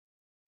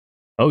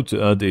How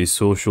to add a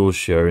social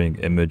sharing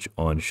image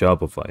on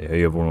Shopify.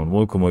 Hey everyone,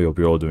 welcome. I hope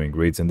you're all doing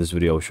great. In this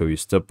video, I'll show you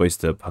step by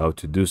step how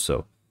to do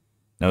so.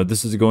 Now,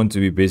 this is going to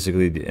be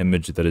basically the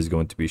image that is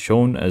going to be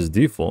shown as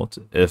default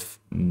if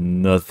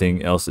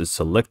nothing else is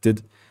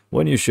selected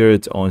when you share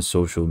it on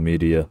social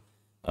media,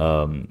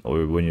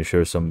 or when you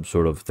share some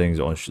sort of things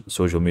on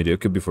social media.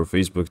 It could be for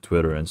Facebook,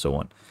 Twitter, and so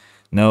on.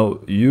 Now,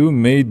 you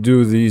may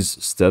do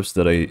these steps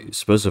that I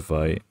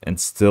specify and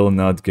still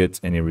not get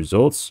any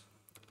results.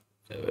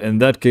 In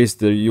that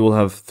case, you will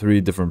have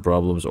three different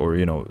problems, or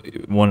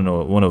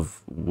one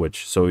of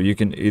which. So you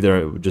can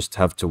either just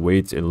have to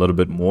wait a little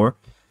bit more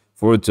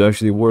for it to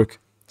actually work.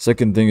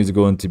 Second thing is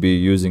going to be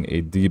using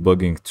a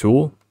debugging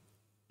tool.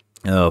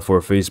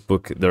 For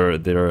Facebook,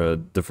 there are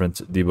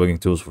different debugging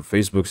tools for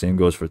Facebook. Same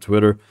goes for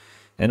Twitter,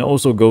 and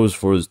also goes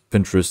for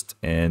Pinterest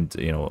and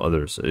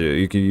others.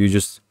 You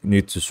just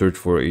need to search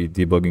for a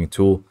debugging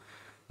tool,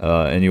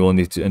 and you will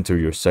need to enter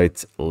your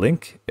site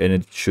link, and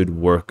it should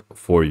work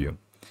for you.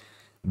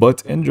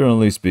 But in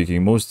generally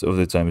speaking, most of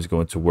the time it's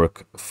going to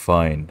work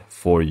fine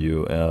for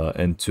you.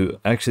 And to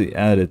actually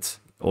add it,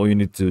 all you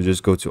need to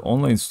just go to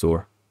online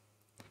store.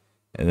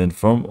 And then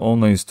from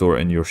online store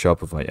in your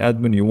Shopify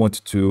admin, you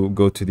want to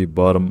go to the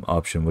bottom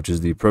option, which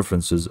is the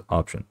preferences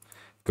option.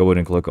 Go ahead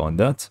and click on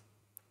that.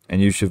 And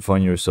you should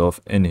find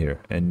yourself in here.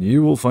 And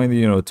you will find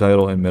the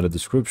title and meta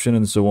description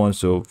and so on.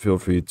 So feel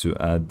free to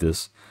add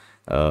this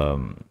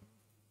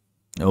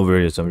over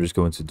here. So I'm just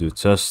going to do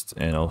test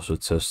and also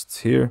test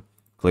here.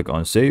 Click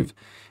on save,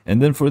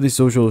 and then for the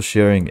social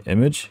sharing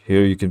image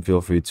here, you can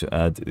feel free to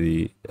add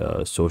the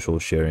social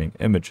sharing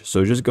image.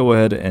 So just go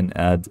ahead and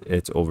add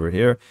it over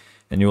here,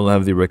 and you will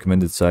have the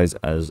recommended size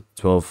as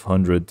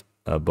 1200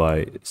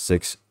 by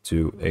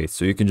 628.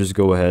 So you can just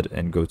go ahead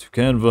and go to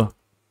Canva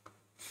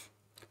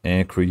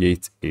and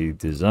create a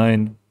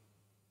design,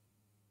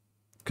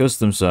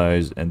 custom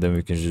size, and then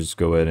we can just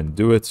go ahead and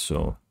do it.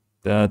 So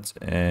that,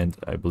 and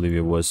I believe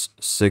it was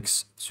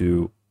 6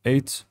 to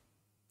 8.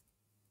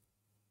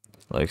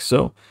 Like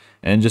so,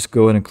 and just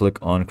go ahead and click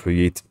on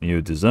create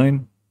new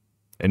design.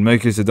 In my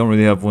case, I don't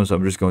really have one, so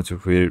I'm just going to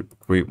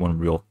create one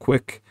real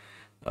quick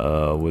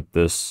with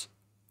this,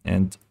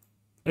 and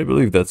I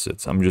believe that's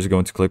it. I'm just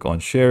going to click on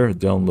share,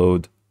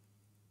 download,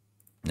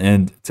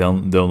 and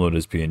download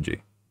as PNG.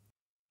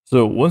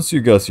 So once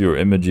you got your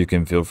image, you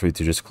can feel free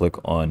to just click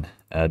on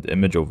add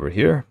image over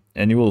here,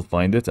 and you will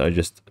find it. I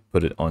just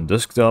put it on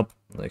desktop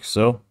like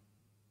so.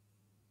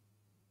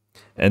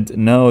 And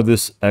now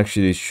this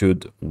actually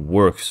should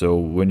work. So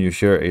when you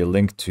share a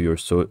link to your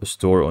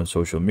store on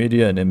social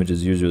media, an image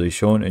is usually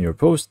shown in your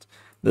post.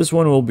 This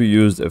one will be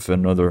used if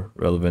another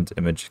relevant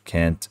image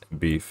can't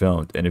be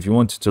found. And if you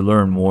want to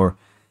learn more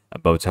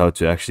about how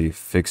to actually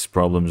fix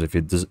problems, if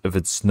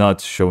it's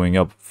not showing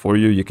up for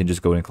you, you can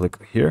just go and click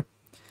here.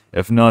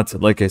 If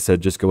not, like I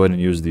said, just go ahead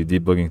and use the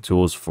debugging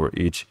tools for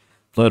each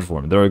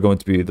platform. There are going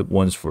to be the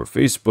ones for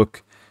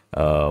Facebook,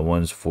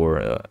 ones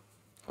for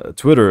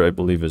Twitter, I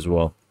believe, as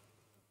well.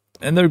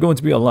 And there are going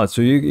to be a lot, so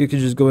you can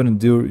just go ahead and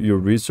do your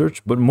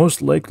research. But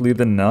most likely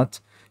than not,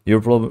 your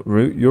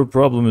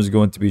problem is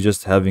going to be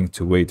just having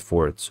to wait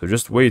for it. So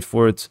just wait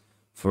for it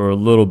for a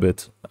little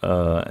bit,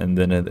 and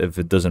then if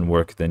it doesn't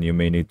work, then you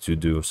may need to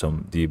do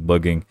some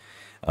debugging,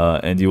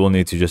 and you will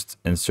need to just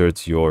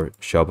insert your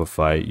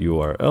Shopify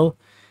URL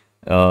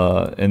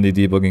in the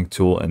debugging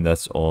tool, and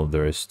that's all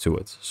there is to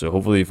it. So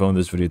hopefully you found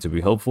this video to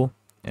be helpful,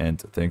 and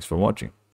thanks for watching.